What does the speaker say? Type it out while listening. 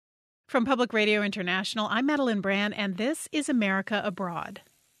From Public Radio International, I'm Madeline Brand, and this is America Abroad.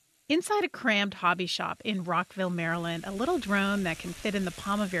 Inside a crammed hobby shop in Rockville, Maryland, a little drone that can fit in the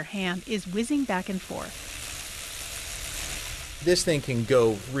palm of your hand is whizzing back and forth. This thing can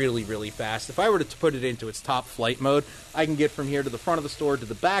go really, really fast. If I were to put it into its top flight mode, I can get from here to the front of the store to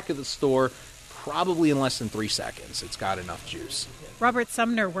the back of the store probably in less than 3 seconds. It's got enough juice. Robert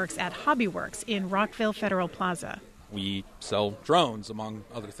Sumner works at Hobbyworks in Rockville Federal Plaza. We sell drones, among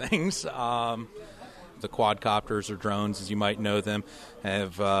other things. The quadcopters, or drones, as you might know them,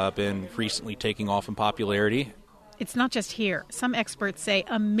 have been recently taking off in popularity. It's not just here. Some experts say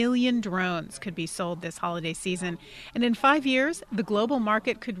 1 million drones could be sold this holiday season. And in 5 years, the global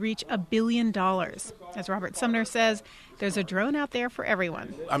market could reach $1 billion. As Robert Sumner says, there's a drone out there for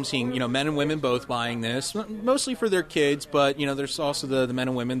everyone. I'm seeing, men and women both buying this, mostly for their kids, but, there's also the men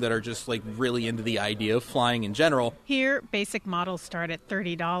and women that are just, really into the idea of flying in general. Here, basic models start at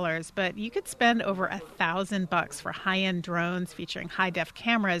 $30, but you could spend over $1,000 for high-end drones featuring high-def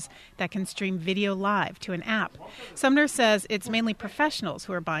cameras that can stream video live to an app. Sumner says it's mainly professionals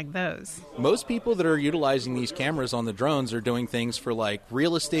who are buying those. Most people that are utilizing these cameras on the drones are doing things for,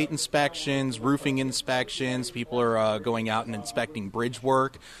 real estate inspections, roofing inspections. People are going out and inspecting bridge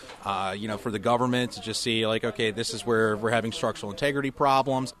work, for the government to just see, okay, this is where we're having structural integrity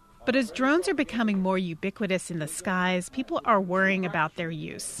problems. But as drones are becoming more ubiquitous in the skies, people are worrying about their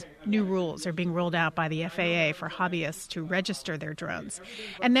use. New rules are being rolled out by the FAA for hobbyists to register their drones.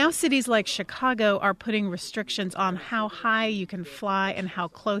 And now cities like Chicago are putting restrictions on how high you can fly and how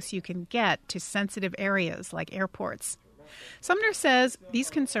close you can get to sensitive areas like airports. Sumner says these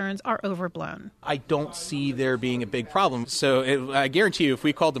concerns are overblown. I don't see there being a big problem. So I guarantee you, if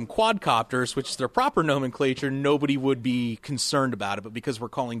we called them quadcopters, which is their proper nomenclature, nobody would be concerned about it. But because we're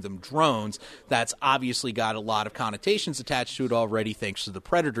calling them drones, that's obviously got a lot of connotations attached to it already, thanks to the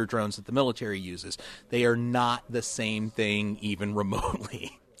Predator drones that the military uses. They are not the same thing, even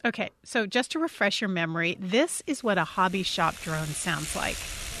remotely. Okay, so just to refresh your memory, this is what a hobby shop drone sounds like.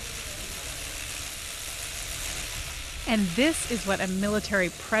 And this is what a military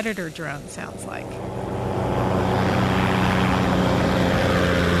Predator drone sounds like.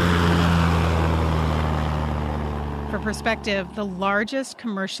 For perspective, the largest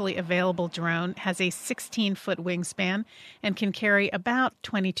commercially available drone has a 16-foot wingspan and can carry about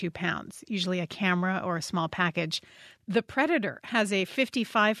 22 pounds, usually a camera or a small package. The Predator has a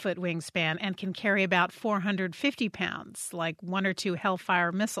 55-foot wingspan and can carry about 450 pounds, like 1 or 2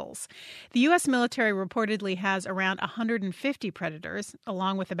 Hellfire missiles. The U.S. military reportedly has around 150 Predators,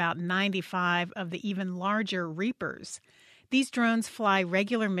 along with about 95 of the even larger Reapers. These drones fly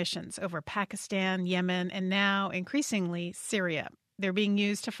regular missions over Pakistan, Yemen, and now, increasingly, Syria. They're being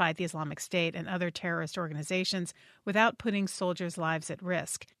used to fight the Islamic State and other terrorist organizations without putting soldiers' lives at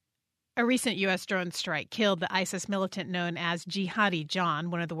risk. A recent U.S. drone strike killed the ISIS militant known as Jihadi John,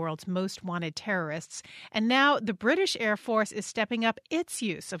 one of the world's most wanted terrorists. And now the British Air Force is stepping up its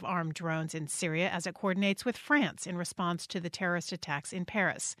use of armed drones in Syria as it coordinates with France in response to the terrorist attacks in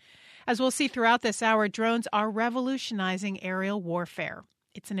Paris. As we'll see throughout this hour, drones are revolutionizing aerial warfare.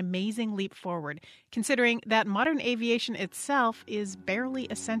 It's an amazing leap forward, considering that modern aviation itself is barely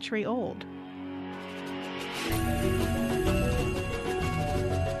a century old.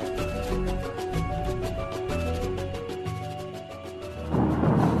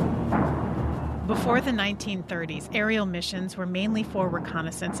 Before the 1930s, aerial missions were mainly for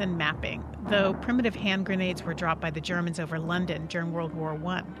reconnaissance and mapping, though primitive hand grenades were dropped by the Germans over London during World War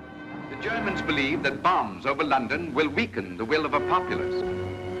I. The Germans believe that bombs over London will weaken the will of a populace.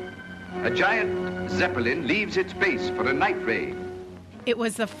 A giant Zeppelin leaves its base for a night raid. It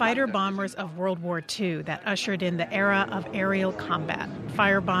was the fighter bombers of World War II that ushered in the era of aerial combat.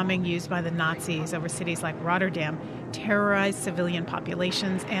 Firebombing used by the Nazis over cities like Rotterdam terrorized civilian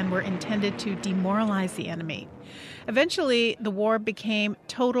populations and were intended to demoralize the enemy. Eventually, the war became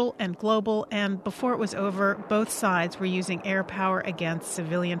total and global, and before it was over, both sides were using air power against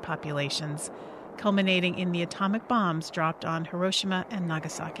civilian populations, culminating in the atomic bombs dropped on Hiroshima and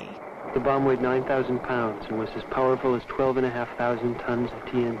Nagasaki. The bomb weighed 9,000 pounds and was as powerful as 12,500 tons of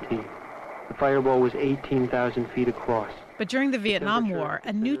TNT. The fireball was 18,000 feet across. But during the Vietnam War,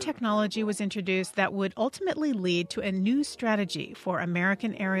 a new technology was introduced that would ultimately lead to a new strategy for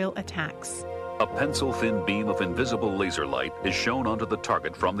American aerial attacks. A pencil-thin beam of invisible laser light is shown onto the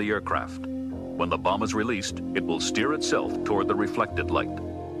target from the aircraft. When the bomb is released, it will steer itself toward the reflected light.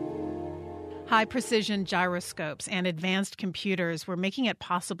 High-precision gyroscopes and advanced computers were making it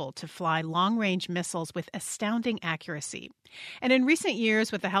possible to fly long-range missiles with astounding accuracy. And in recent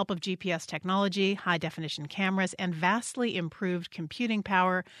years, with the help of GPS technology, high-definition cameras, and vastly improved computing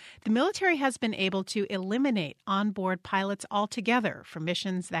power, the military has been able to eliminate onboard pilots altogether for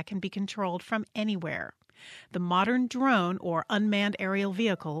missions that can be controlled from anywhere. The modern drone, or unmanned aerial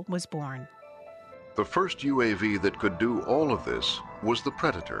vehicle, was born. The first UAV that could do all of this was the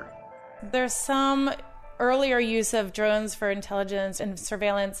Predator. There's some earlier use of drones for intelligence and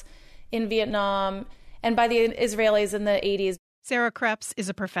surveillance in Vietnam and by the Israelis in the 80s. Sarah Krebs is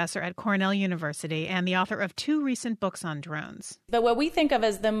a professor at Cornell University and the author of 2 recent books on drones. But what we think of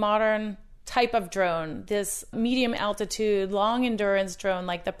as the modern type of drone, this medium altitude, long endurance drone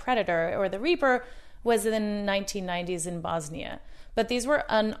like the Predator or the Reaper, was in the 1990s in Bosnia. But these were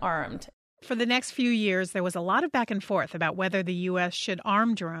unarmed. For the next few years, there was a lot of back and forth about whether the U.S. should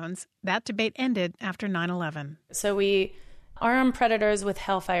arm drones. That debate ended after 9/11. So we arm Predators with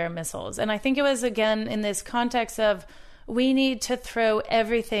Hellfire missiles. And I think it was, again, in this context of we need to throw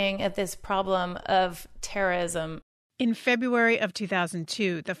everything at this problem of terrorism. In February of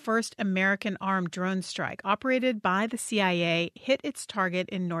 2002, the first American armed drone strike operated by the CIA hit its target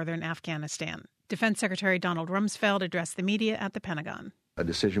in northern Afghanistan. Defense Secretary Donald Rumsfeld addressed the media at the Pentagon. A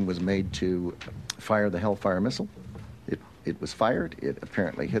decision was made to fire the Hellfire missile. It was fired. It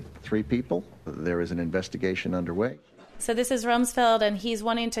apparently hit 3 people. There is an investigation underway. So this is Rumsfeld, and he's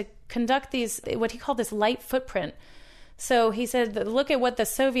wanting to conduct these, what he called this light footprint. So he said, look at what the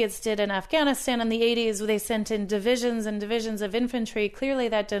Soviets did in Afghanistan in the 80s. They sent in divisions and divisions of infantry. Clearly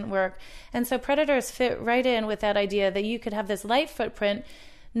that didn't work. And so Predators fit right in with that idea that you could have this light footprint,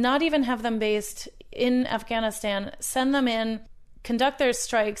 not even have them based in Afghanistan, send them in, conduct their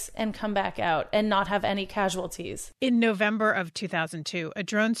strikes, and come back out and not have any casualties. In November of 2002, a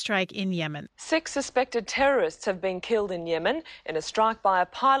drone strike in Yemen. 6 suspected terrorists have been killed in Yemen in a strike by a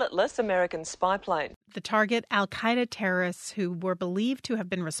pilotless American spy plane. The target, al-Qaeda terrorists who were believed to have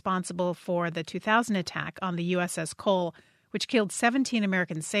been responsible for the 2000 attack on the USS Cole, which killed 17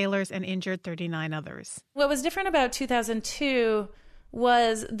 American sailors and injured 39 others. What was different about 2002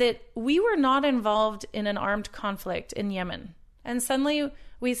 was that we were not involved in an armed conflict in Yemen. And suddenly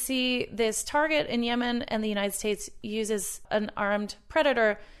we see this target in Yemen, and the United States uses an armed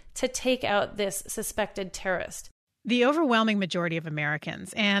Predator to take out this suspected terrorist. The overwhelming majority of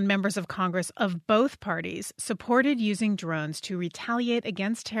Americans and members of Congress of both parties supported using drones to retaliate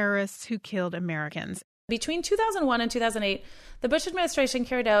against terrorists who killed Americans. Between 2001 and 2008, the Bush administration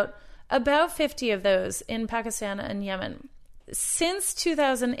carried out about 50 of those in Pakistan and Yemen. Since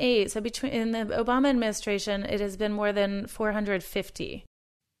 2008, so in the Obama administration, it has been more than 450.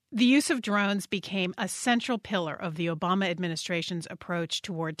 The use of drones became a central pillar of the Obama administration's approach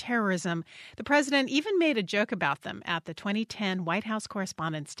toward terrorism. The president even made a joke about them at the 2010 White House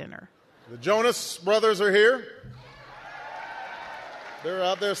Correspondents' Dinner. The Jonas brothers are here. They're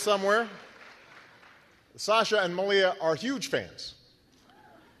out there somewhere. Sasha and Malia are huge fans,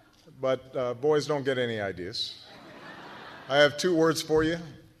 but boys don't get any ideas. I have 2 words for you: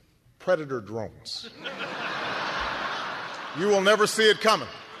 Predator drones. You will never see it coming.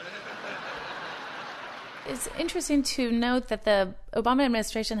 It's interesting to note that the Obama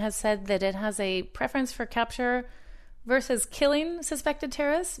administration has said that it has a preference for capture versus killing suspected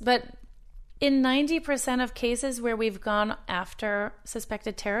terrorists, but in 90% of cases where we've gone after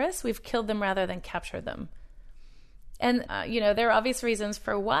suspected terrorists, we've killed them rather than captured them. And, there are obvious reasons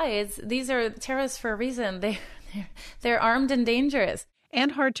for why. These are terrorists for a reason. They're armed and dangerous.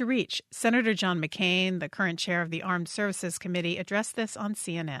 And hard to reach. Senator John McCain, the current chair of the Armed Services Committee, addressed this on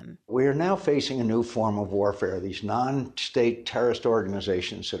CNN. We are now facing a new form of warfare, these non-state terrorist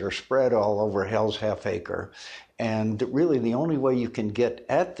organizations that are spread all over hell's half-acre. And really the only way you can get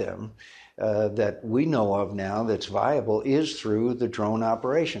at them that we know of now that's viable is through the drone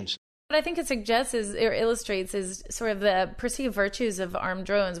operations. What I think it suggests or illustrates is sort of the perceived virtues of armed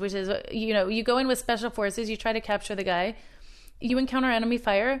drones, which is, you go in with special forces, you try to capture the guy, you encounter enemy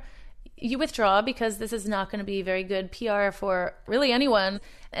fire, you withdraw because this is not going to be very good PR for really anyone.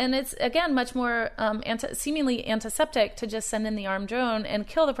 And it's, again, much more seemingly antiseptic to just send in the armed drone and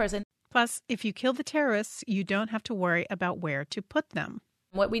kill the person. Plus, if you kill the terrorists, you don't have to worry about where to put them.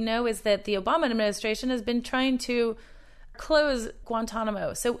 What we know is that the Obama administration has been trying to close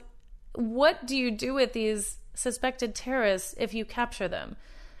Guantanamo. So what do you do with these suspected terrorists if you capture them?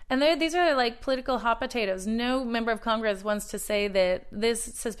 And these are like political hot potatoes. No member of Congress wants to say that this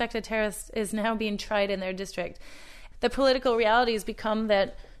suspected terrorist is now being tried in their district. The political reality has become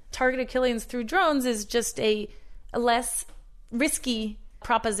that targeted killings through drones is just a less risky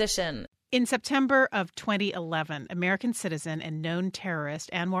proposition. In September of 2011, American citizen and known terrorist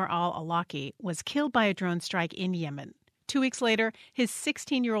Anwar al-Awlaki was killed by a drone strike in Yemen. 2 weeks later, his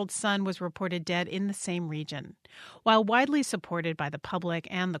 16-year-old son was reported dead in the same region. While widely supported by the public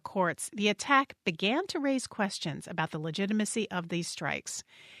and the courts, the attack began to raise questions about the legitimacy of these strikes.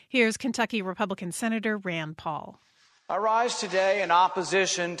 Here's Kentucky Republican Senator Rand Paul. I rise today in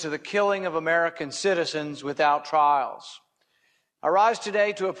opposition to the killing of American citizens without trials. I rise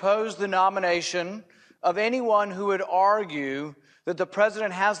today to oppose the nomination of anyone who would argue that the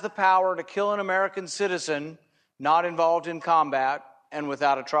president has the power to kill an American citizen not involved in combat and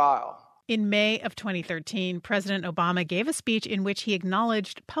without a trial. In May of 2013, President Obama gave a speech in which he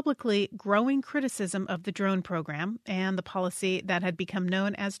acknowledged publicly growing criticism of the drone program and the policy that had become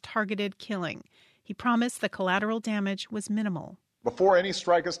known as targeted killing. He promised the collateral damage was minimal. Before any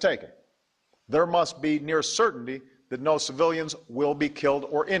strike is taken, there must be near certainty that no civilians will be killed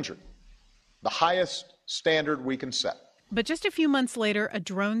or injured, the highest standard we can set. But just a few months later, a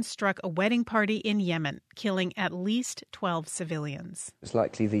drone struck a wedding party in Yemen, killing at least 12 civilians. It's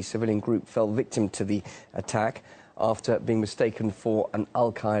likely the civilian group fell victim to the attack after being mistaken for an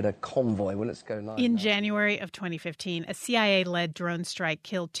al-Qaeda convoy. Well, let's go live. In January of 2015, a CIA-led drone strike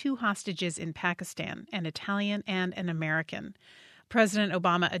killed 2 hostages in Pakistan, an Italian and an American. President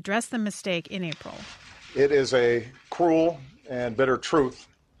Obama addressed the mistake in April. It is a cruel and bitter truth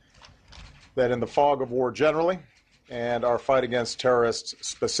that in the fog of war generally and our fight against terrorists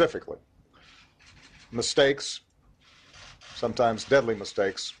specifically, mistakes, sometimes deadly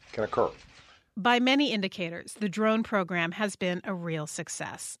mistakes, can occur. By many indicators, the drone program has been a real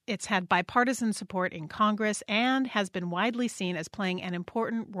success. It's had bipartisan support in Congress and has been widely seen as playing an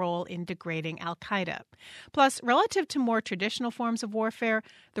important role in degrading al-Qaeda. Plus, relative to more traditional forms of warfare,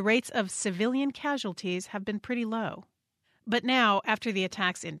 the rates of civilian casualties have been pretty low. But now, after the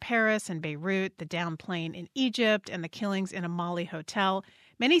attacks in Paris and Beirut, the downed plane in Egypt, and the killings in a Mali hotel,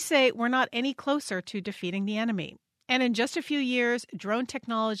 many say we're not any closer to defeating the enemy. And in just a few years, drone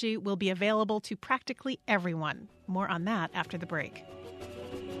technology will be available to practically everyone. More on that after the break.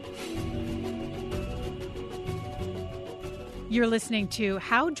 You're listening to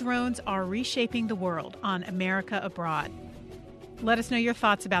How Drones Are Reshaping the World on America Abroad. Let us know your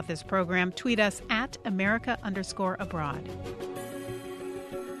thoughts about this program. Tweet us at America_abroad.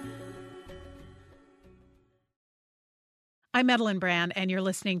 I'm Madeline Brand, and you're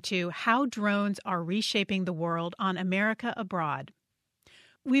listening to How Drones Are Reshaping the World on America Abroad.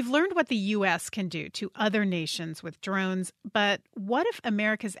 We've learned what the U.S. can do to other nations with drones, but what if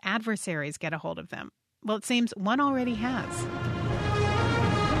America's adversaries get a hold of them? Well, it seems one already has.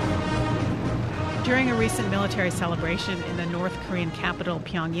 During a recent military celebration in the North Korean capital,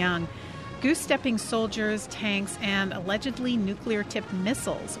 Pyongyang, goose-stepping soldiers, tanks, and allegedly nuclear-tipped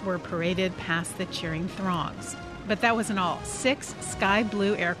missiles were paraded past the cheering throngs. But that wasn't all. 6 sky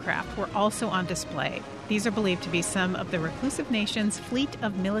blue aircraft were also on display. These are believed to be some of the reclusive nation's fleet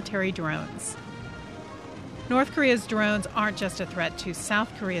of military drones. North Korea's drones aren't just a threat to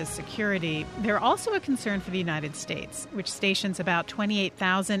South Korea's security. They're also a concern for the United States, which stations about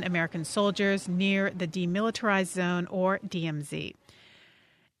 28,000 American soldiers near the Demilitarized Zone, or DMZ.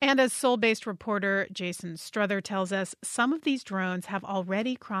 And as Seoul-based reporter Jason Struther tells us, some of these drones have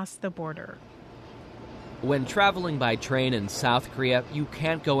already crossed the border. When traveling by train in South Korea, you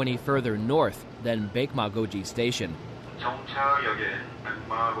can't go any further north than Baekmagoji Station.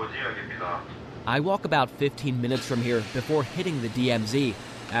 I walk about 15 minutes from here before hitting the DMZ.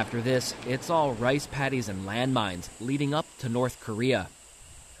 After this, it's all rice paddies and landmines leading up to North Korea.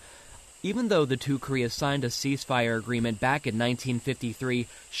 Even though the two Koreas signed a ceasefire agreement back in 1953,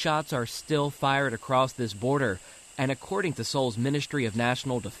 shots are still fired across this border. And according to Seoul's Ministry of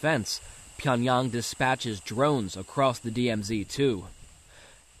National Defense, Pyongyang dispatches drones across the DMZ too.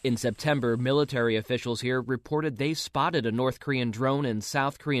 In September, military officials here reported they spotted a North Korean drone in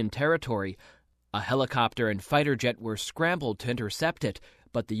South Korean territory. A helicopter and fighter jet were scrambled to intercept it,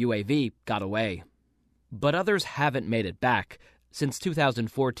 but the UAV got away. But others haven't made it back. Since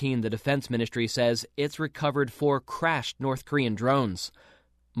 2014, the Defense Ministry says it's recovered 4 crashed North Korean drones.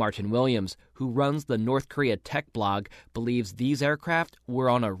 Martin Williams, who runs the North Korea tech blog, believes these aircraft were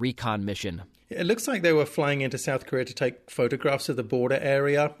on a recon mission. It looks like they were flying into South Korea to take photographs of the border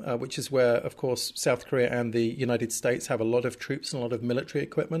area, which is where, of course, South Korea and the United States have a lot of troops and a lot of military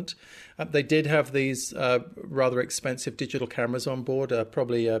equipment. They did have these rather expensive digital cameras on board,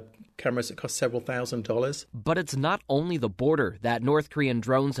 probably cameras that cost several $1,000s. But it's not only the border that North Korean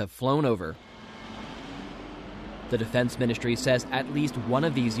drones have flown over. The Defense Ministry says at least one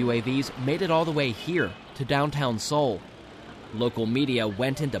of these UAVs made it all the way here to downtown Seoul. Local media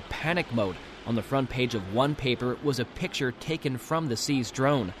went into panic mode. On the front page of one paper was a picture taken from the seized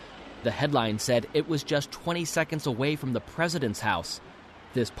drone. The headline said it was just 20 seconds away from the president's house.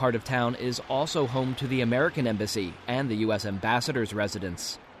 This part of town is also home to the American embassy and the U.S. ambassador's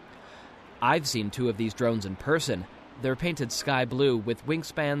residence. I've seen two of these drones in person. They're painted sky blue with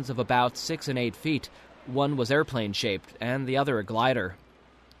wingspans of about 6 and 8 feet. One was airplane-shaped and the other a glider.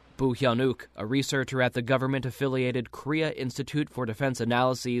 Bu Hyun-uk, a researcher at the government-affiliated Korea Institute for Defense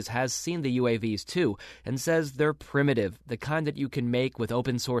Analyses, has seen the UAVs too and says they're primitive, the kind that you can make with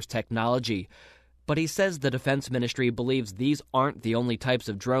open-source technology. But he says the Defense Ministry believes these aren't the only types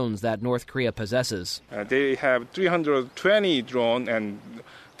of drones that North Korea possesses. They have 320 drones, and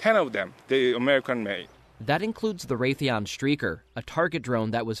 10 of them, they American-made. That includes the Raytheon Streaker, a target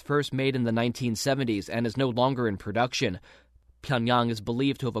drone that was first made in the 1970s and is no longer in production. Pyongyang is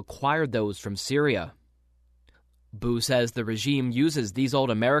believed to have acquired those from Syria. Bu says the regime uses these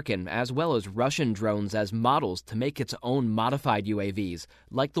old American as well as Russian drones as models to make its own modified UAVs,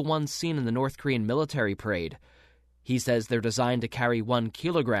 like the ones seen in the North Korean military parade. He says they're designed to carry 1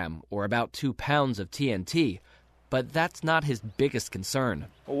 kilogram, or about 2 pounds of TNT, but that's not his biggest concern.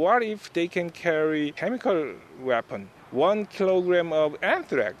 What if they can carry chemical weapon? 1 kilogram of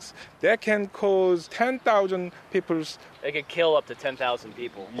anthrax, that can cause 10,000 people. They could kill up to 10,000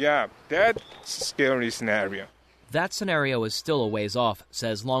 people. Yeah, that's a scary scenario. That scenario is still a ways off,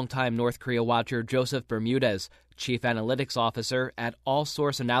 says longtime North Korea watcher Joseph Bermudez, chief analytics officer at All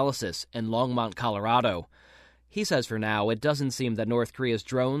Source Analysis in Longmont, Colorado. He says for now, it doesn't seem that North Korea's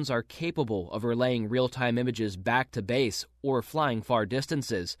drones are capable of relaying real-time images back to base or flying far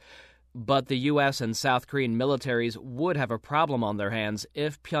distances. But the U.S. and South Korean militaries would have a problem on their hands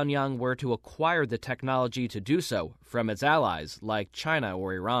if Pyongyang were to acquire the technology to do so from its allies, like China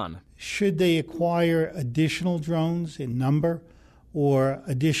or Iran. Should they acquire additional drones in number or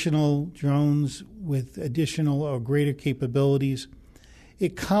additional drones with additional or greater capabilities,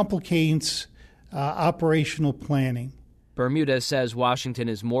 it complicates operational planning. Bermudez says Washington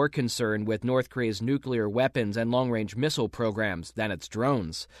is more concerned with North Korea's nuclear weapons and long-range missile programs than its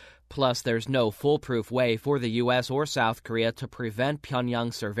drones. Plus, there's no foolproof way for the U.S. or South Korea to prevent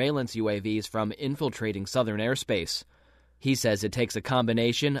Pyongyang surveillance UAVs from infiltrating southern airspace. He says it takes a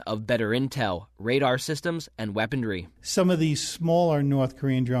combination of better intel, radar systems, and weaponry. Some of these smaller North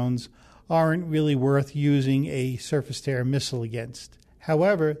Korean drones aren't really worth using a surface-to-air missile against.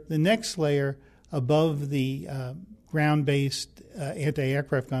 However, the next layer above the ground-based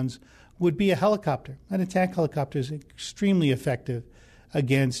anti-aircraft guns would be a helicopter. An attack helicopter is extremely effective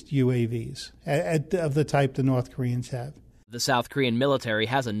against UAVs of the type the North Koreans have. The South Korean military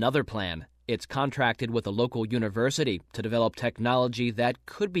has another plan. It's contracted with a local university to develop technology that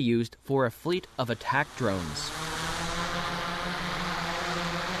could be used for a fleet of attack drones.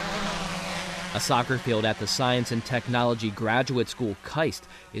 A soccer field at the Science and Technology Graduate School, KAIST,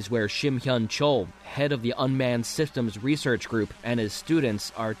 is where Shim Hyun Chol, head of the Unmanned Systems Research Group, and his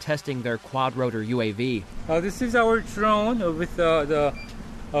students are testing their quadrotor UAV. This is our drone with the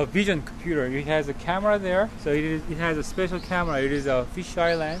vision computer. It has a camera there, so it has a special camera. It is a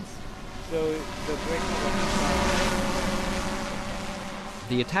fisheye lens.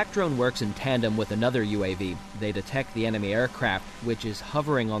 The attack drone works in tandem with another UAV. They detect the enemy aircraft, which is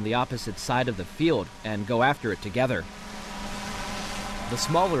hovering on the opposite side of the field, and go after it together. The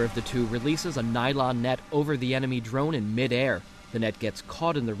smaller of the two releases a nylon net over the enemy drone in midair. The net gets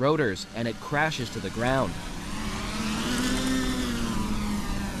caught in the rotors, and it crashes to the ground.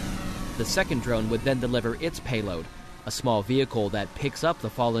 The second drone would then deliver its payload, a small vehicle that picks up the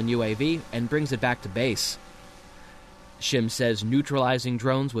fallen UAV and brings it back to base. Shim says neutralizing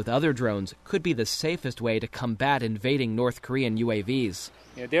drones with other drones could be the safest way to combat invading North Korean UAVs.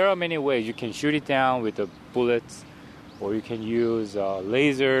 Yeah, there are many ways. You can shoot it down with the bullets, or you can use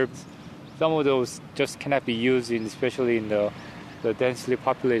lasers. Some of those just cannot be used, especially in the densely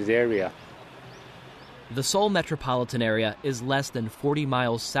populated area. The Seoul metropolitan area is less than 40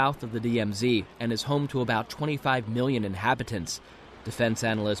 miles south of the DMZ and is home to about 25 million inhabitants. Defense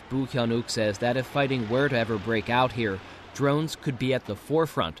analyst Bu Hyun-uk says that if fighting were to ever break out here, drones could be at the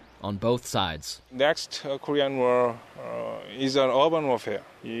forefront on both sides. Next Korean War is an urban warfare.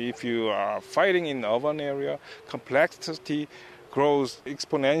 If you are fighting in the urban area, complexity grows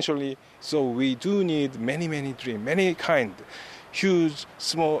exponentially. So we do need many drones, many kind, huge,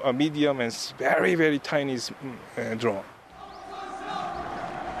 small, medium, and very, very tiny drone.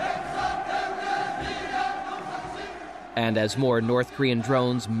 And as more North Korean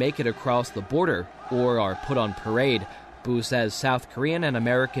drones make it across the border or are put on parade, Boo says South Korean and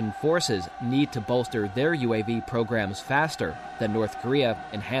American forces need to bolster their UAV programs faster than North Korea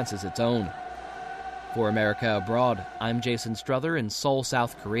enhances its own. For America Abroad, I'm Jason Struther in Seoul,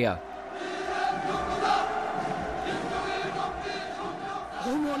 South Korea.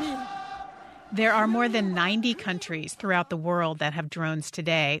 There are more than 90 countries throughout the world that have drones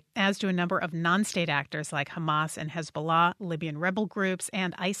today, as do a number of non-state actors like Hamas and Hezbollah, Libyan rebel groups,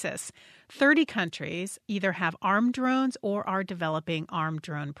 and ISIS. 30 countries either have armed drones or are developing armed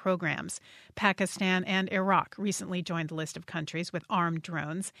drone programs. Pakistan and Iraq recently joined the list of countries with armed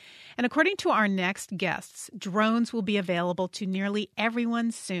drones. And according to our next guests, drones will be available to nearly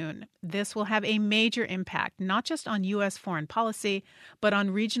everyone soon. This will have a major impact, not just on U.S. foreign policy, but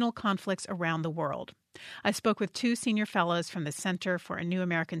on regional conflicts around the world. I spoke with two senior fellows from the Center for a New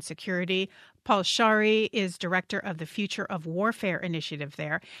American Security. Paul Shari is director of the Future of Warfare initiative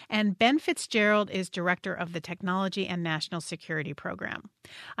there, and Ben Fitzgerald is director of the Technology and National Security Program.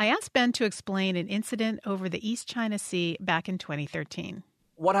 I asked Ben to explain an incident over the East China Sea back in 2013.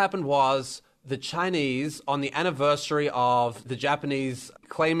 What happened was the Chinese, on the anniversary of the Japanese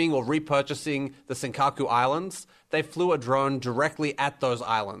claiming or repurchasing the Senkaku Islands, they flew a drone directly at those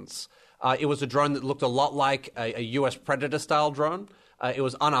islands. It was a drone that looked a lot like a U.S. Predator-style drone. It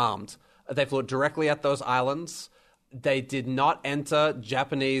was unarmed. They flew it directly at those islands. They did not enter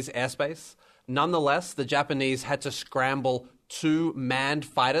Japanese airspace. Nonetheless, the Japanese had to scramble 2 manned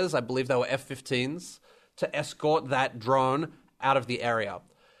fighters, I believe they were F-15s, to escort that drone out of the area.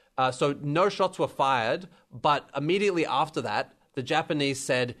 So no shots were fired, but immediately after that, the Japanese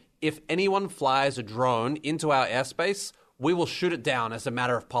said, if anyone flies a drone into our airspace, we will shoot it down as a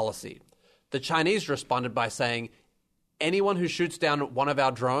matter of policy. The Chinese responded by saying, anyone who shoots down one of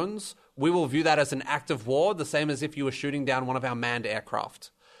our drones, we will view that as an act of war, the same as if you were shooting down one of our manned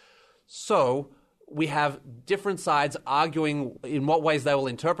aircraft. So we have different sides arguing in what ways they will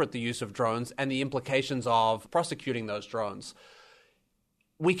interpret the use of drones and the implications of prosecuting those drones.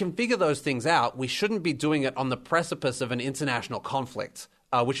 We can figure those things out. We shouldn't be doing it on the precipice of an international conflict,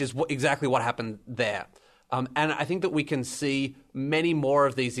 which is exactly what happened there. And I think that we can see many more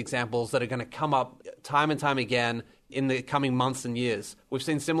of these examples that are going to come up time and time again in the coming months and years. We've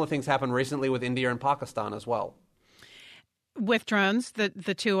seen similar things happen recently with India and Pakistan as well. With drones,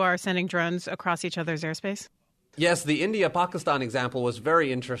 the two are sending drones across each other's airspace? Yes, the India-Pakistan example was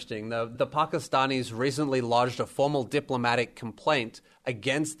very interesting. The Pakistanis recently lodged a formal diplomatic complaint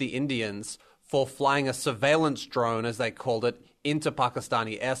against the Indians for flying a surveillance drone, as they called it, into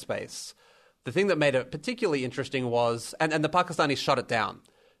Pakistani airspace. The thing that made it particularly interesting was, and the Pakistanis shot it down.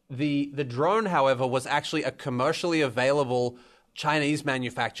 The drone, however, was actually a commercially available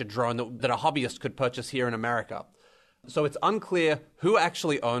Chinese-manufactured drone that a hobbyist could purchase here in America. So it's unclear who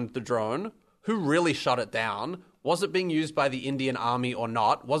actually owned the drone, who really shot it down. Was it being used by the Indian army or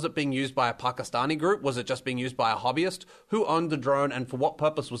not? Was it being used by a Pakistani group? Was it just being used by a hobbyist? Who owned the drone and for what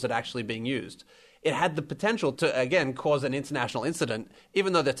purpose was it actually being used? It had the potential to, again, cause an international incident,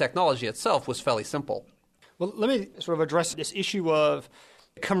 even though the technology itself was fairly simple. Well, let me sort of address this issue of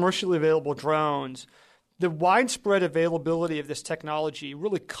commercially available drones. The widespread availability of this technology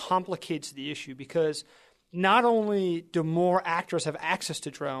really complicates the issue because not only do more actors have access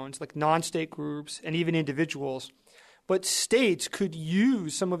to drones, like non-state groups and even individuals, but states could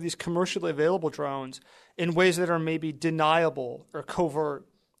use some of these commercially available drones in ways that are maybe deniable or covert.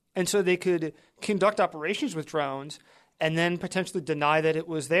 And so they could conduct operations with drones and then potentially deny that it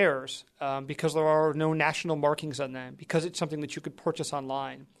was theirs because there are no national markings on them, because it's something that you could purchase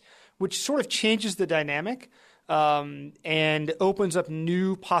online, which sort of changes the dynamic and opens up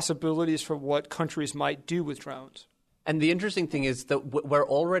new possibilities for what countries might do with drones. And the interesting thing is that we're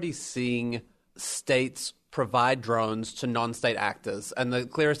already seeing states provide drones to non-state actors. And the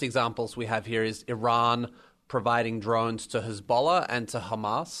clearest examples we have here is Iran providing drones to Hezbollah and to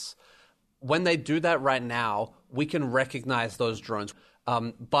Hamas. When they do that right now, we can recognize those drones.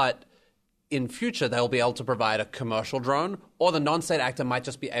 But in future, they'll be able to provide a commercial drone, or the non-state actor might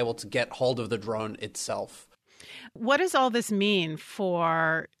just be able to get hold of the drone itself. What does all this mean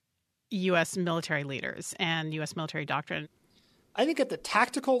for U.S. military leaders and U.S. military doctrine? I think at the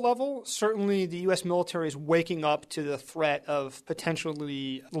tactical level, certainly the U.S. military is waking up to the threat of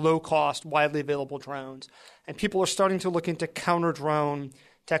potentially low-cost, widely available drones. And people are starting to look into counter-drone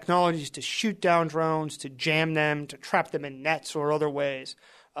technologies to shoot down drones, to jam them, to trap them in nets or other ways.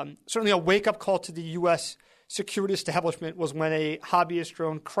 Certainly a wake-up call to the U.S. security establishment was when a hobbyist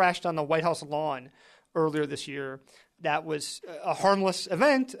drone crashed on the White House lawn earlier this year. That was a harmless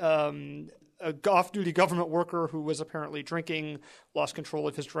event. A off-duty government worker who was apparently drinking lost control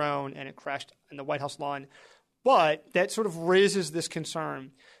of his drone, and it crashed in the White House lawn. But that sort of raises this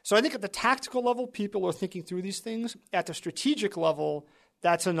concern. So I think at the tactical level, people are thinking through these things. At the strategic level,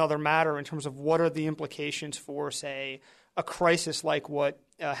 that's another matter in terms of what are the implications for, say, a crisis like what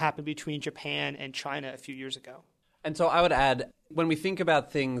happened between Japan and China a few years ago. And so I would add, when we think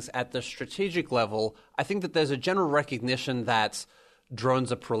about things at the strategic level, I think that there's a general recognition that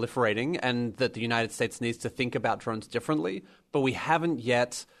drones are proliferating and that the United States needs to think about drones differently, but we haven't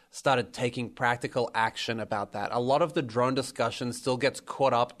yet started taking practical action about that. A lot of the drone discussion still gets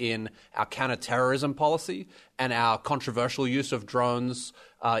caught up in our counterterrorism policy and our controversial use of drones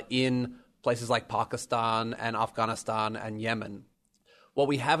in places like Pakistan and Afghanistan and Yemen. What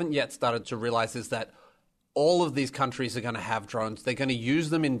we haven't yet started to realize is that all of these countries are going to have drones. They're going to use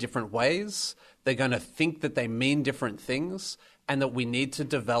them in different ways. They're going to think that they mean different things, and that we need to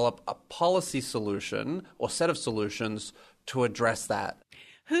develop a policy solution or set of solutions to address that.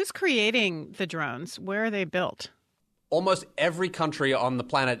 Who's creating the drones? Where are they built? Almost every country on the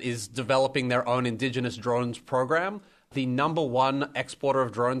planet is developing their own indigenous drones program. The number one exporter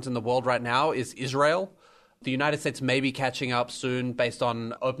of drones in the world right now is Israel. The United States may be catching up soon based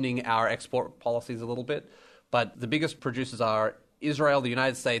on opening our export policies a little bit. But the biggest producers are Israel, the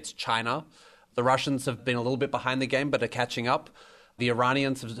United States, China. The Russians have been a little bit behind the game but are catching up. The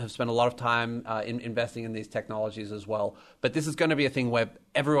Iranians have spent a lot of time in investing in these technologies as well. But this is going to be a thing where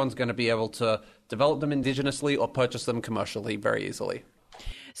everyone's going to be able to develop them indigenously or purchase them commercially very easily.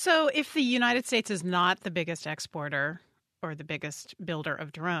 So if the United States is not the biggest exporter or the biggest builder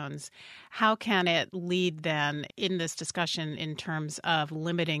of drones, how can it lead then in this discussion in terms of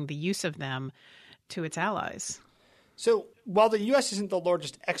limiting the use of them to its allies? So while the U.S. isn't the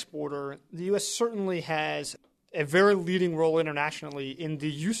largest exporter, the U.S. certainly has a very leading role internationally in the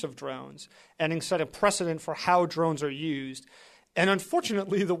use of drones and in set a precedent for how drones are used. And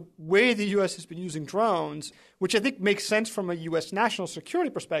unfortunately, the way the U.S. has been using drones, which I think makes sense from a U.S. national security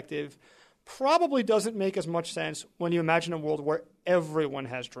perspective, probably doesn't make as much sense when you imagine a world where everyone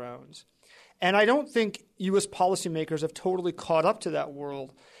has drones. And I don't think U.S. policymakers have totally caught up to that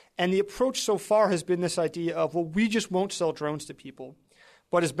world. And the approach so far has been this idea of, well, we just won't sell drones to people.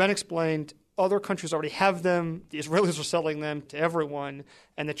 But as Ben explained, other countries already have them. The Israelis are selling them to everyone,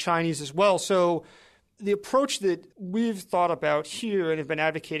 and the Chinese as well. So the approach that we've thought about here and have been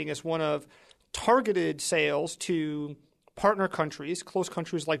advocating is one of targeted sales to partner countries, close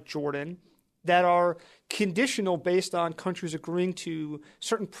countries like Jordan, that are conditional based on countries agreeing to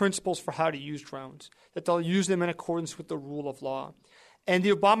certain principles for how to use drones, that they'll use them in accordance with the rule of law. And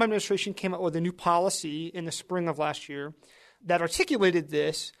the Obama administration came out with a new policy in the spring of last year that articulated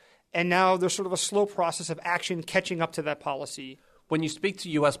this, and now there's sort of a slow process of action catching up to that policy. When you speak to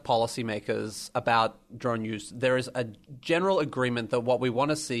U.S. policymakers about drone use, there is a general agreement that what we want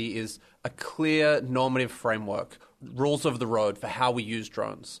to see is a clear normative framework, rules of the road for how we use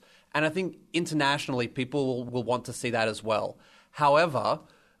drones. And I think internationally people will want to see that as well. However,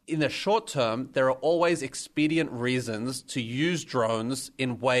 in the short term, there are always expedient reasons to use drones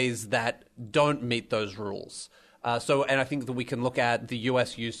in ways that don't meet those rules. And I think that we can look at the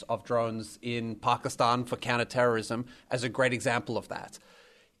U.S. use of drones in Pakistan for counterterrorism as a great example of that.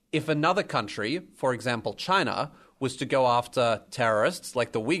 If another country, for example China, was to go after terrorists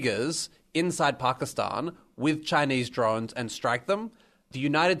like the Uyghurs inside Pakistan with Chinese drones and strike them, the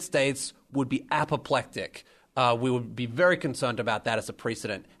United States would be apoplectic. We would be very concerned about that as a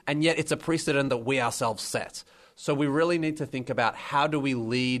precedent. And yet it's a precedent that we ourselves set. So we really need to think about how do we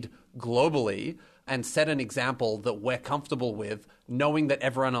lead globally and set an example that we're comfortable with, knowing that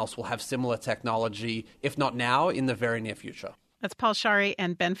everyone else will have similar technology, if not now, in the very near future. That's Paul Shary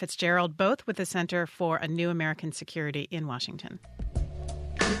and Ben Fitzgerald, both with the Center for a New American Security in Washington.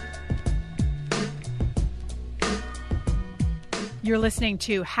 You're listening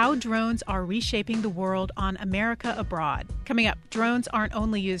to How Drones Are Reshaping the World on America Abroad. Coming up, drones aren't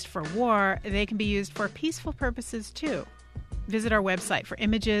only used for war, they can be used for peaceful purposes too. Visit our website for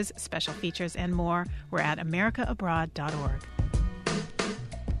images, special features, and more. We're at americaabroad.org.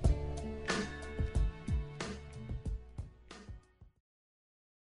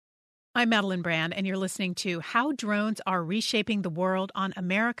 I'm Madeline Brand, and you're listening to How Drones Are Reshaping the World on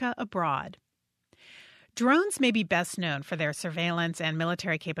America Abroad. Drones may be best known for their surveillance and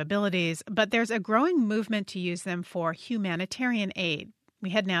military capabilities, but there's a growing movement to use them for humanitarian aid. We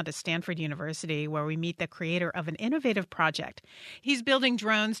head now to Stanford University, where we meet the creator of an innovative project. He's building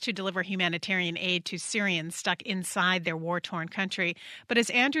drones to deliver humanitarian aid to Syrians stuck inside their war-torn country. But as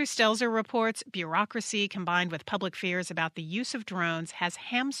Andrew Stelzer reports, bureaucracy combined with public fears about the use of drones has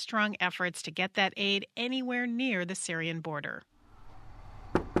hamstrung efforts to get that aid anywhere near the Syrian border.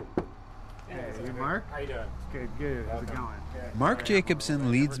 Hey, Mark. How you doing? Good. How's it going? Mark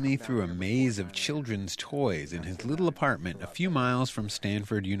Jacobson leads me through a maze of children's toys in his little apartment a few miles from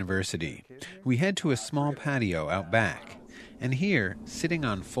Stanford University. We head to a small patio out back. And here, sitting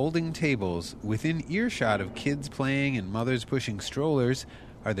on folding tables, within earshot of kids playing and mothers pushing strollers,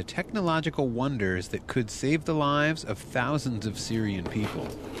 are the technological wonders that could save the lives of thousands of Syrian people.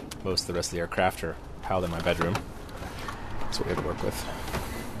 Most of the rest of the aircraft are piled in my bedroom. That's what we have to work with.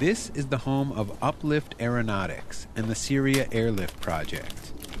 This is the home of Uplift Aeronautics and the Syria Airlift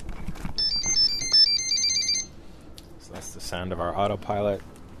Project. So that's the sound of our autopilot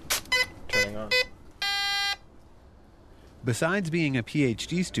turning on. Besides being a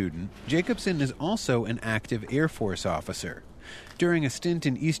PhD student, Jacobson is also an active Air Force officer. During a stint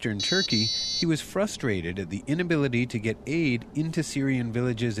in eastern Turkey, he was frustrated at the inability to get aid into Syrian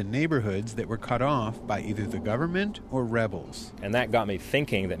villages and neighborhoods that were cut off by either the government or rebels. And that got me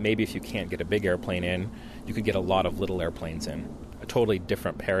thinking that maybe if you can't get a big airplane in, you could get a lot of little airplanes in. A totally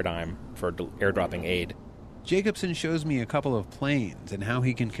different paradigm for airdropping aid. Jacobson shows me a couple of planes and how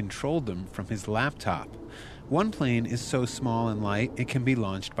he can control them from his laptop. One plane is so small and light it can be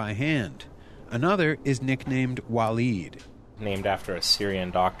launched by hand. Another is nicknamed Walid. Named after a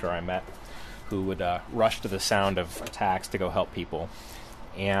Syrian doctor I met who would rush to the sound of attacks to go help people.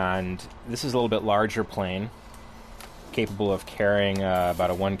 And this is a little bit larger plane, capable of carrying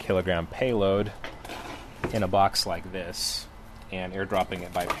about a 1 kilogram payload in a box like this and airdropping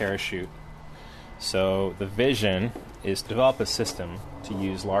it by parachute. So the vision is to develop a system to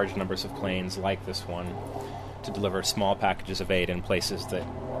use large numbers of planes like this one to deliver small packages of aid in places that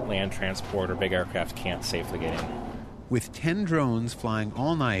land transport or big aircraft can't safely get in. With 10 drones flying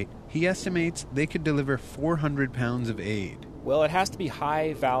all night, he estimates they could deliver 400 pounds of aid. Well, it has to be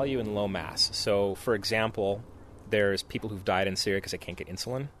high value and low mass. So, for example, there's people who've died in Syria because they can't get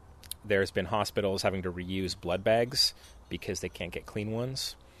insulin. There's been hospitals having to reuse blood bags because they can't get clean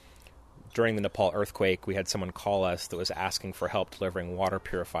ones. During the Nepal earthquake, we had someone call us that was asking for help delivering water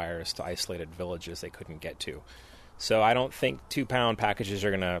purifiers to isolated villages they couldn't get to. So I don't think 2-pound packages are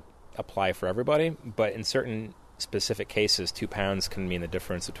going to apply for everybody, but in certain specific cases, 2 pounds can mean the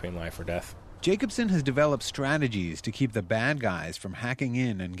difference between life or death. Jacobson has developed strategies to keep the bad guys from hacking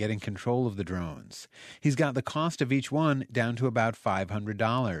in and getting control of the drones. He's got the cost of each one down to about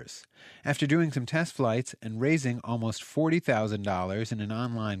 $500. After doing some test flights and raising almost $40,000 in an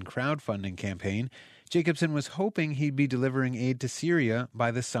online crowdfunding campaign, Jacobson was hoping he'd be delivering aid to Syria by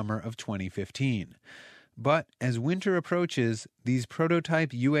the summer of 2015. But as winter approaches, these prototype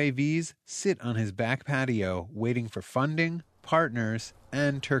UAVs sit on his back patio waiting for funding, partners,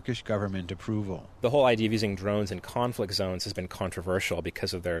 and Turkish government approval. The whole idea of using drones in conflict zones has been controversial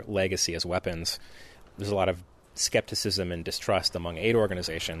because of their legacy as weapons. There's a lot of skepticism and distrust among aid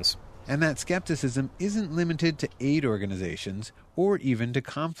organizations. And that skepticism isn't limited to aid organizations or even to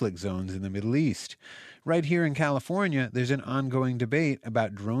conflict zones in the Middle East. Right here in California, there's an ongoing debate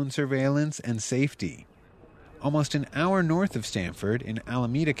about drone surveillance and safety. Almost an hour north of Stanford, in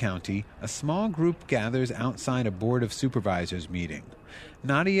Alameda County, a small group gathers outside a Board of Supervisors meeting.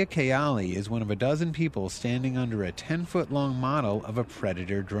 Nadia Kayali is one of a dozen people standing under a 10-foot-long model of a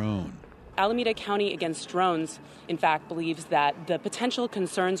Predator drone. Alameda County Against Drones, in fact, believes that the potential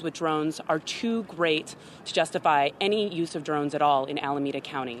concerns with drones are too great to justify any use of drones at all in Alameda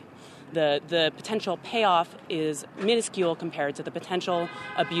County. The potential payoff is minuscule compared to the potential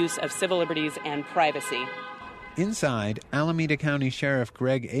abuse of civil liberties and privacy. Inside, Alameda County Sheriff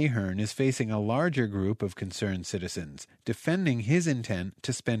Greg Ahern is facing a larger group of concerned citizens, defending his intent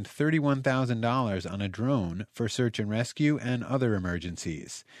to spend $31,000 on a drone for search and rescue and other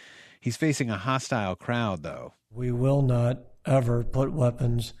emergencies. He's facing a hostile crowd, though. We will not ever put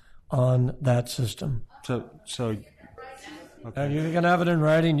weapons on that system. So okay. You can have it in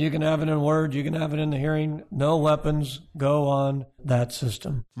writing, you can have it in word, you can have it in the hearing. No weapons go on that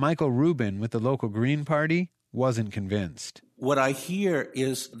system. Michael Rubin with the local Green Party wasn't convinced. What I hear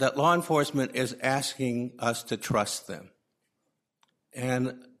is that law enforcement is asking us to trust them.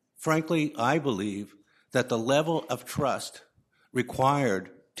 And frankly, I believe that the level of trust required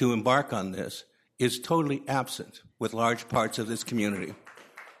to embark on this is totally absent with large parts of this community.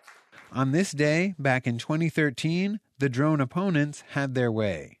 On this day, back in 2013, the drone opponents had their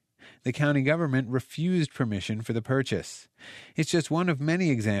way. The county government refused permission for the purchase. It's just one of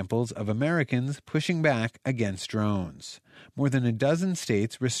many examples of Americans pushing back against drones. More than a dozen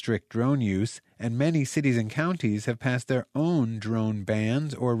states restrict drone use, and many cities and counties have passed their own drone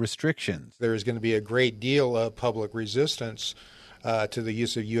bans or restrictions. There is going to be a great deal of public resistance to the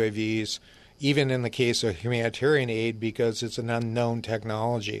use of UAVs, even in the case of humanitarian aid, because it's an unknown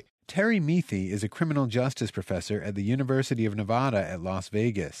technology. Terry Meathy is a criminal justice professor at the University of Nevada at Las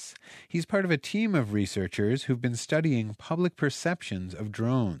Vegas. He's part of a team of researchers who've been studying public perceptions of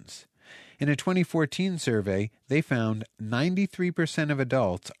drones. In a 2014 survey, they found 93% of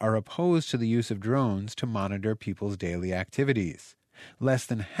adults are opposed to the use of drones to monitor people's daily activities. Less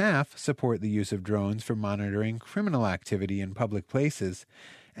than half support the use of drones for monitoring criminal activity in public places,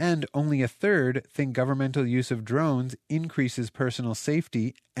 and only a third think governmental use of drones increases personal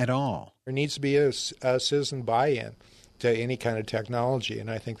safety at all. There needs to be a citizen buy-in to any kind of technology, and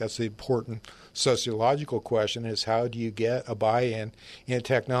I think that's the important sociological question, is how do you get a buy-in in a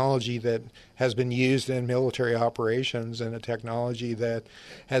technology that has been used in military operations and a technology that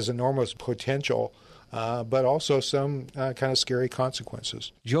has enormous potential, but also some kind of scary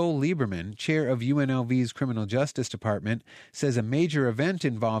consequences. Joel Lieberman, chair of UNLV's Criminal Justice Department, says a major event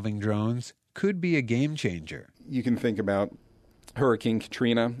involving drones could be a game changer. You can think about Hurricane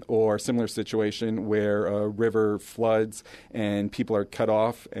Katrina or a similar situation where a river floods and people are cut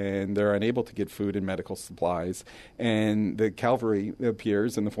off and they're unable to get food and medical supplies. And the cavalry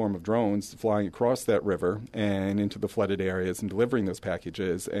appears in the form of drones flying across that river and into the flooded areas and delivering those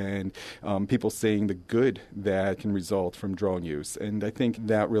packages, and people seeing the good that can result from drone use. And I think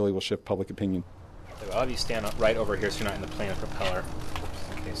that really will shift public opinion. I'll have you stand up right over here so you're not in the plane of propeller,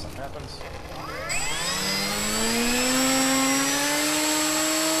 in case something happens.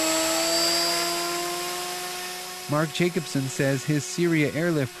 Mark Jacobson says his Syria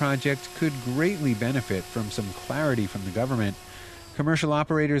airlift project could greatly benefit from some clarity from the government. Commercial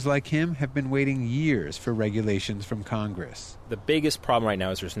operators like him have been waiting years for regulations from Congress. The biggest problem right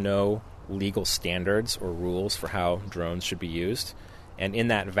now is there's no legal standards or rules for how drones should be used. And in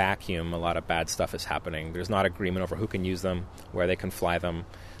that vacuum, a lot of bad stuff is happening. There's not agreement over who can use them, where they can fly them.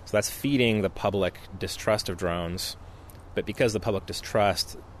 So that's feeding the public distrust of drones. But because the public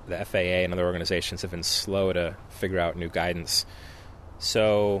distrust, the FAA and other organizations have been slow to figure out new guidance.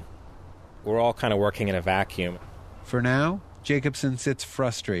 So we're all kind of working in a vacuum. For now, Jacobson sits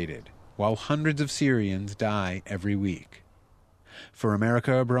frustrated while hundreds of Syrians die every week. For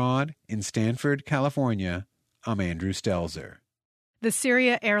America Abroad, in Stanford, California, I'm Andrew Stelzer. The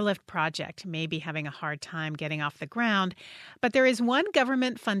Syria Airlift Project may be having a hard time getting off the ground, but there is one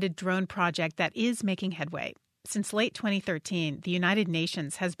government-funded drone project that is making headway. Since late 2013, the United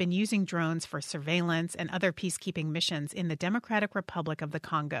Nations has been using drones for surveillance and other peacekeeping missions in the Democratic Republic of the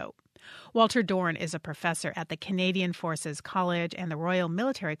Congo. Walter Dorn is a professor at the Canadian Forces College and the Royal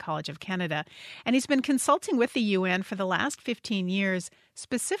Military College of Canada, and he's been consulting with the UN for the last 15 years,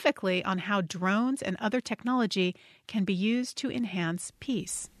 specifically on how drones and other technology can be used to enhance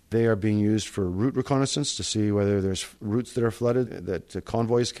peace. They are being used for route reconnaissance to see whether there's routes that are flooded that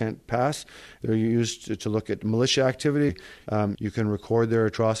convoys can't pass. They're used to look at militia activity. You can record their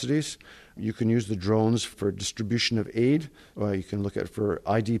atrocities. You can use the drones for distribution of aid. You can look at for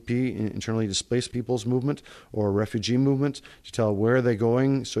IDP, internally displaced people's movement, or refugee movement, to tell where they're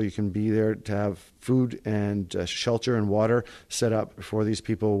going, so you can be there to have food and shelter and water set up for these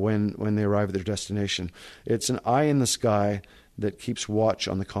people when they arrive at their destination. It's an eye in the sky that keeps watch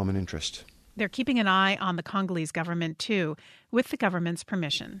on the common interest. They're keeping an eye on the Congolese government, too, with the government's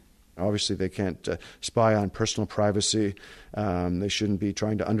permission. Obviously, they can't spy on personal privacy. They shouldn't be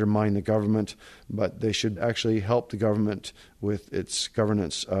trying to undermine the government, but they should actually help the government with its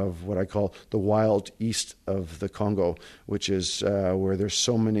governance of what I call the wild east of the Congo, which is where there's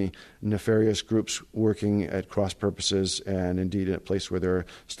so many nefarious groups working at cross purposes, and indeed in a place where there are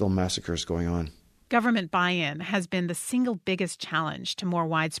still massacres going on. Government buy-in has been the single biggest challenge to more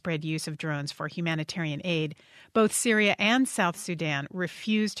widespread use of drones for humanitarian aid. Both Syria and South Sudan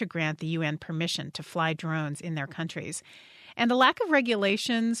refuse to grant the UN permission to fly drones in their countries. And the lack of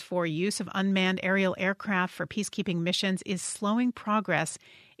regulations for use of unmanned aerial aircraft for peacekeeping missions is slowing progress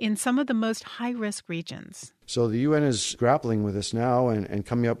in some of the most high-risk regions. So the UN is grappling with this now and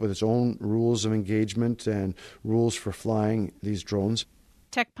coming up with its own rules of engagement and rules for flying these drones.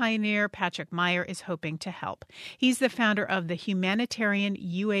 Tech pioneer Patrick Meyer is hoping to help. He's the founder of the Humanitarian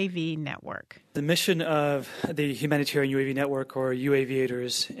UAV Network. The mission of the Humanitarian UAV Network, or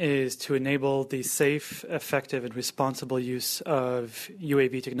UAViators, is to enable the safe, effective, and responsible use of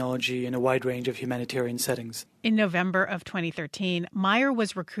UAV technology in a wide range of humanitarian settings. In November of 2013, Meyer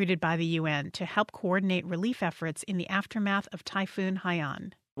was recruited by the UN to help coordinate relief efforts in the aftermath of Typhoon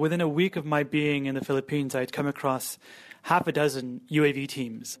Haiyan. Within a week of my being in the Philippines, I'd come across half a dozen UAV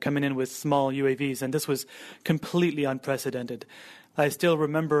teams coming in with small UAVs, and this was completely unprecedented. I still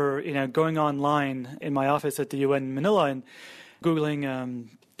remember, going online in my office at the UN in Manila and Googling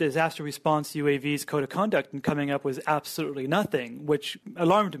disaster response UAV's code of conduct, and coming up was absolutely nothing, which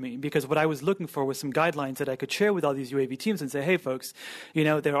alarmed me because what I was looking for was some guidelines that I could share with all these UAV teams and say, hey, folks,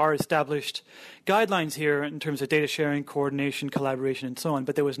 there are established guidelines here in terms of data sharing, coordination, collaboration, and so on,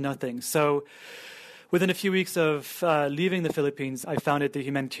 but there was nothing. So within a few weeks of leaving the Philippines, I founded the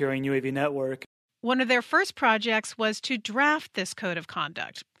Humanitarian UAV Network. One of their first projects was to draft this code of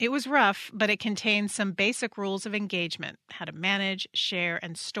conduct. It was rough, but it contained some basic rules of engagement, how to manage, share,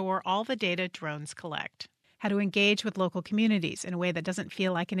 and store all the data drones collect, how to engage with local communities in a way that doesn't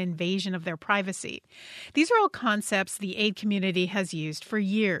feel like an invasion of their privacy. These are all concepts the aid community has used for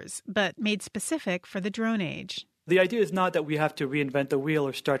years, but made specific for the drone age. The idea is not that we have to reinvent the wheel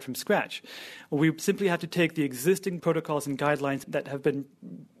or start from scratch. We simply have to take the existing protocols and guidelines that have been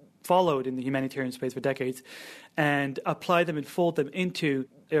followed in the humanitarian space for decades and apply them and fold them into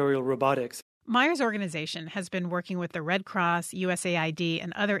aerial robotics. Meyer's organization has been working with the Red Cross, USAID,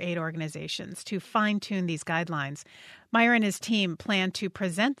 and other aid organizations to fine-tune these guidelines. Meyer and his team plan to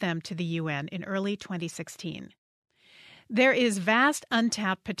present them to the UN in early 2016. There is vast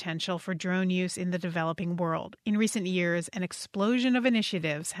untapped potential for drone use in the developing world. In recent years, an explosion of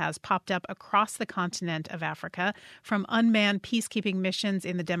initiatives has popped up across the continent of Africa, from unmanned peacekeeping missions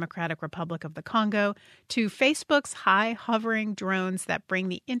in the Democratic Republic of the Congo to Facebook's high-hovering drones that bring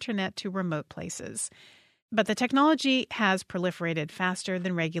the internet to remote places. But the technology has proliferated faster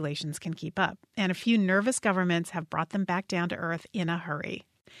than regulations can keep up, and a few nervous governments have brought them back down to earth in a hurry.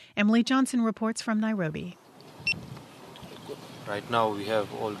 Emily Johnson reports from Nairobi. Right now we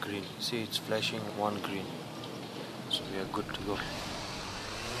have all green. See, it's flashing one green. So we are good to go.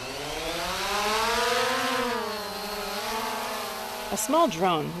 A small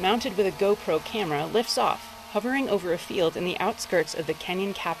drone mounted with a GoPro camera lifts off, hovering over a field in the outskirts of the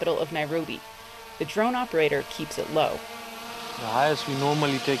Kenyan capital of Nairobi. The drone operator keeps it low. The highest we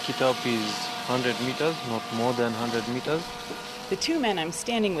normally take it up is 100 meters, not more than 100 meters. The two men I'm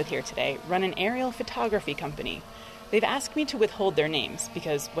standing with here today run an aerial photography company. They've asked me to withhold their names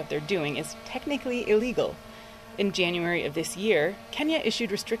because what they're doing is technically illegal. In January of this year, Kenya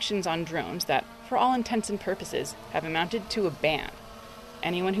issued restrictions on drones that, for all intents and purposes, have amounted to a ban.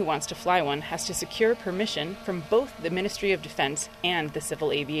 Anyone who wants to fly one has to secure permission from both the Ministry of Defense and the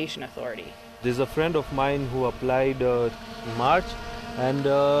Civil Aviation Authority. There's a friend of mine who applied in March,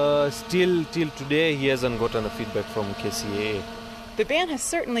 and still till today he hasn't gotten a feedback from KCAA. The ban has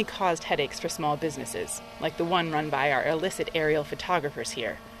certainly caused headaches for small businesses, like the one run by our illicit aerial photographers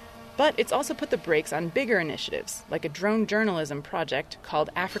here. But it's also put the brakes on bigger initiatives, like a drone journalism project called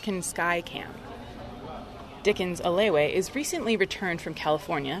African Sky Cam. Dickens Alewe is recently returned from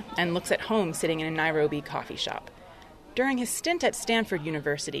California and looks at home sitting in a Nairobi coffee shop. During his stint at Stanford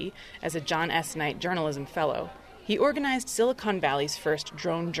University as a John S. Knight Journalism Fellow, he organized Silicon Valley's first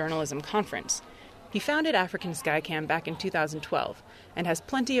drone journalism conference. He founded African Skycam back in 2012 and has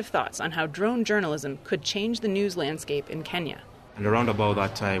plenty of thoughts on how drone journalism could change the news landscape in Kenya. And around about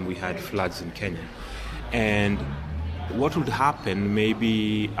that time, we had floods in Kenya. And what would happen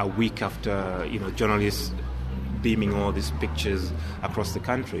maybe a week after, journalists beaming all these pictures across the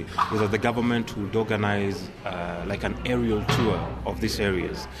country was that the government would organize like an aerial tour of these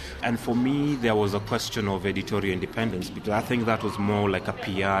areas. And for me, there was a question of editorial independence because I think that was more like a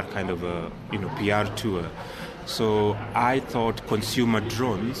PR kind of a, PR tour. So I thought consumer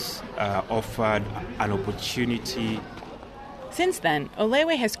drones offered an opportunity. Since then,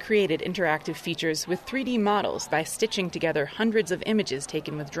 Olewe has created interactive features with 3D models by stitching together hundreds of images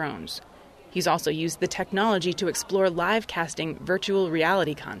taken with drones. He's also used the technology to explore live casting virtual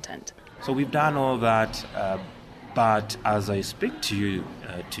reality content. So we've done all that, but as I speak to you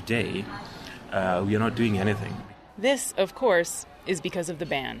today, we are not doing anything. This, of course, is because of the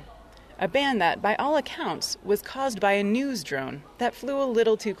ban. A ban that, by all accounts, was caused by a news drone that flew a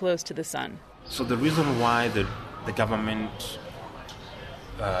little too close to the sun. So the reason why the government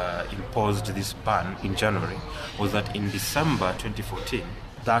imposed this ban in January was that in December 2014,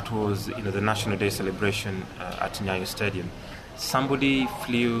 that was the National Day celebration at Nyayo Stadium. Somebody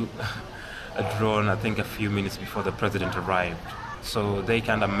flew a drone, I think, a few minutes before the president arrived. So they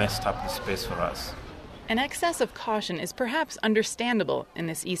kind of messed up the space for us. An excess of caution is perhaps understandable in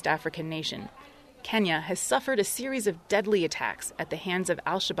this East African nation. Kenya has suffered a series of deadly attacks at the hands of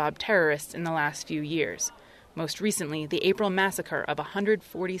al-Shabaab terrorists in the last few years. Most recently, the April massacre of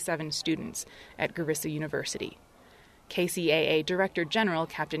 147 students at Garissa University. KCAA Director General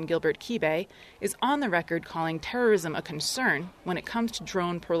Captain Gilbert Kibe is on the record calling terrorism a concern when it comes to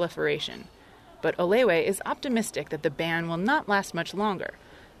drone proliferation. But Olewe is optimistic that the ban will not last much longer.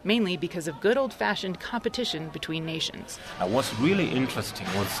 mainly because of good old-fashioned competition between nations. What's really interesting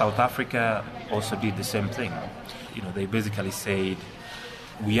was South Africa also did the same thing. They basically said,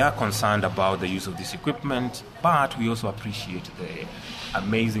 we are concerned about the use of this equipment, but we also appreciate the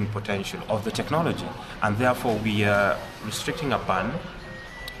amazing potential of the technology. And therefore, we are restricting a ban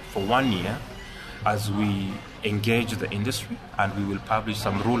for 1 year as we engage the industry, and we will publish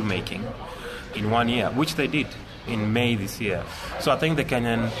some rulemaking in 1 year, which they did in May this year. So I think the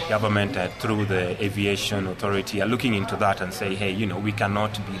Kenyan government, through the aviation authority, are looking into that and say, hey, we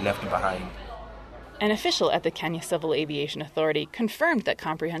cannot be left behind. An official at the Kenya Civil Aviation Authority confirmed that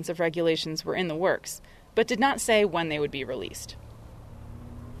comprehensive regulations were in the works, but did not say when they would be released.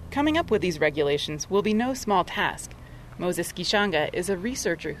 Coming up with these regulations will be no small task. Moses Gishanga is a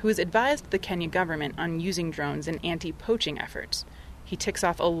researcher who has advised the Kenya government on using drones in anti-poaching efforts. He ticks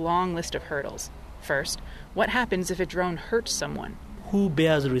off a long list of hurdles. First, what happens if a drone hurts someone? Who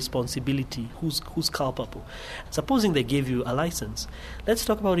bears the responsibility? Who's culpable? Supposing they gave you a license, let's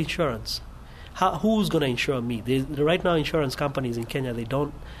talk about insurance. Who's going to insure me? Right now, insurance companies in Kenya,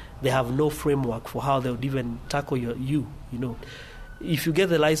 they have no framework for how they would even tackle you. If you get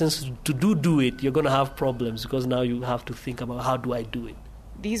the license to do it, you're going to have problems because now you have to think about how do I do it.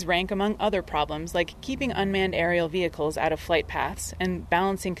 These rank among other problems like keeping unmanned aerial vehicles out of flight paths and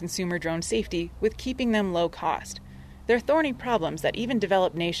balancing consumer drone safety with keeping them low cost. They're thorny problems that even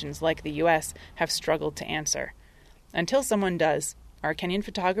developed nations like the U.S. have struggled to answer. Until someone does, our Kenyan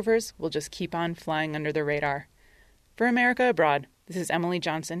photographers will just keep on flying under the radar. For America Abroad, this is Emily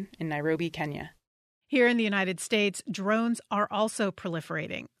Johnson in Nairobi, Kenya. Here in the United States, drones are also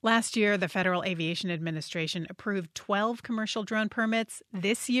proliferating. Last year, the Federal Aviation Administration approved 12 commercial drone permits.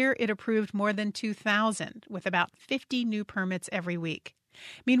 This year, it approved more than 2,000, with about 50 new permits every week.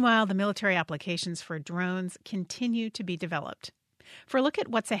 Meanwhile, the military applications for drones continue to be developed. For a look at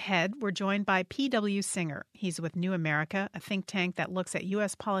what's ahead, we're joined by P.W. Singer. He's with New America, a think tank that looks at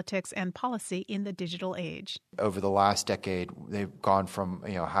U.S. politics and policy in the digital age. Over the last decade, they've gone from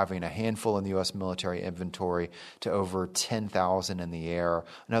having a handful in the U.S. military inventory to over 10,000 in the air,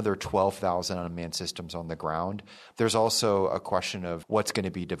 another 12,000 unmanned systems on the ground. There's also a question of what's going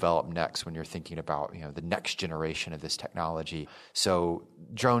to be developed next when you're thinking about the next generation of this technology. So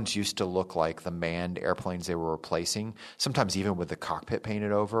drones used to look like the manned airplanes they were replacing, sometimes even with the cockpit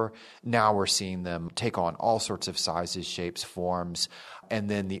painted over. Now we're seeing them take on all sorts of sizes, shapes, forms. And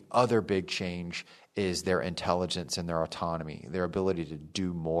then the other big change is their intelligence and their autonomy, their ability to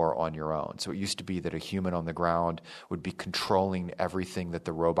do more on your own. So it used to be that a human on the ground would be controlling everything that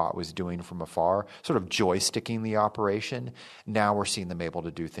the robot was doing from afar, sort of joysticking the operation. Now we're seeing them able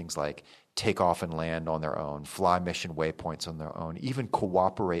to do things like take off and land on their own, fly mission waypoints on their own, even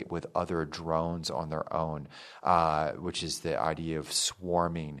cooperate with other drones on their own, which is the idea of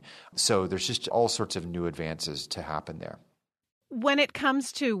swarming. So there's just all sorts of new advances to happen there. When it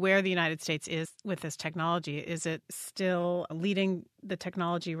comes to where the United States is with this technology, is it still leading the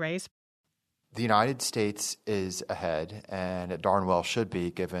technology race? The United States is ahead, and it darn well should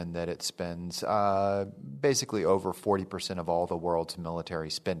be, given that it spends basically over 40% of all the world's military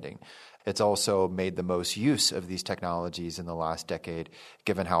spending. It's also made the most use of these technologies in the last decade,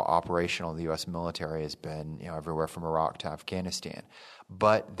 given how operational the U.S. military has been, everywhere from Iraq to Afghanistan.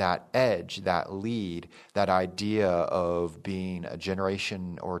 But that edge, that lead, that idea of being a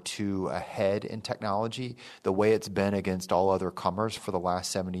generation or two ahead in technology, the way it's been against all other comers for the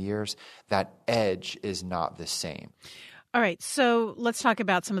last 70 years, that edge is not the same. All right, so let's talk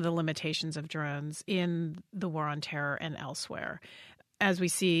about some of the limitations of drones in the war on terror and elsewhere. As we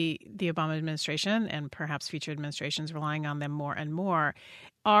see the Obama administration and perhaps future administrations relying on them more and more,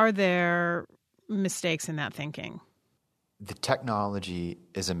 are there mistakes in that thinking? The technology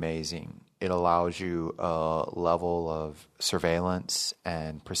is amazing. It allows you a level of surveillance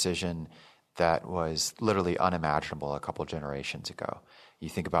and precision that was literally unimaginable a couple generations ago. You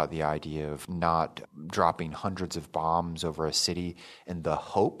think about the idea of not dropping hundreds of bombs over a city in the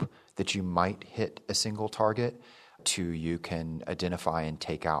hope that you might hit a single target, to you can identify and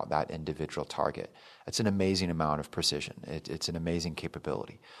take out that individual target. It's an amazing amount of precision. It's an amazing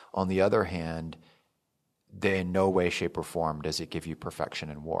capability. On the other hand, in no way, shape, or form does it give you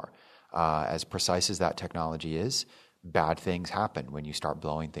perfection in war. As precise as that technology is, bad things happen when you start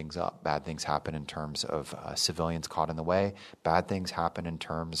blowing things up. Bad things happen in terms of civilians caught in the way. Bad things happen in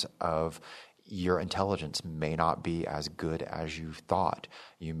terms of your intelligence may not be as good as you thought.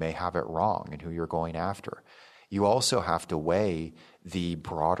 You may have it wrong in who you're going after. You also have to weigh the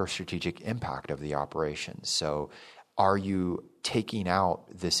broader strategic impact of the operation. So are you taking out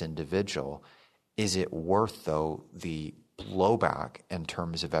this individual? Is it worth, though, the blowback in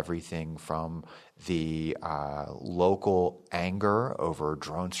terms of everything from the local anger over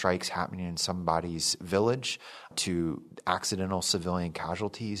drone strikes happening in somebody's village to accidental civilian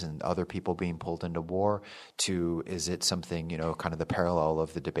casualties and other people being pulled into war to, is it something, kind of the parallel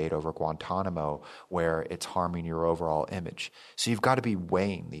of the debate over Guantanamo where it's harming your overall image. So you've got to be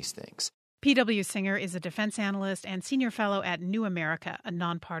weighing these things. P.W. Singer is a defense analyst and senior fellow at New America, a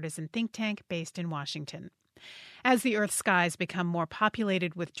nonpartisan think tank based in Washington. As the Earth's skies become more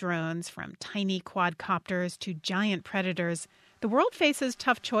populated with drones, from tiny quadcopters to giant predators, the world faces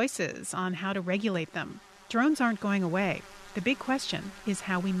tough choices on how to regulate them. Drones aren't going away. The big question is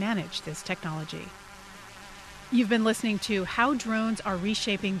how we manage this technology. You've been listening to How Drones Are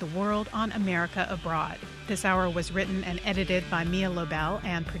Reshaping the World on America Abroad. This hour was written and edited by Mia Lobel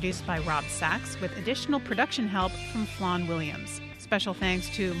and produced by Rob Sachs, with additional production help from Flawn Williams. Special thanks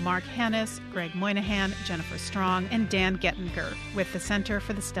to Mark Hannes, Greg Moynihan, Jennifer Strong, and Dan Gettinger with the Center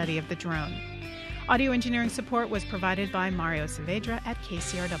for the Study of the Drone. Audio engineering support was provided by Mario Saavedra at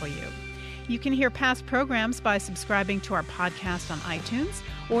KCRW. You can hear past programs by subscribing to our podcast on iTunes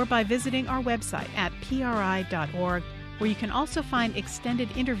or by visiting our website at pri.org, where you can also find extended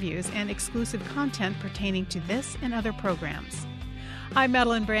interviews and exclusive content pertaining to this and other programs. I'm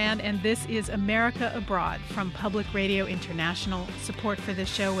Madeline Brand, and this is America Abroad from Public Radio International. Support for this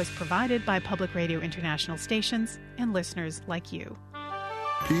show was provided by Public Radio International stations and listeners like you.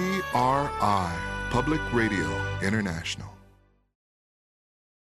 PRI, Public Radio International.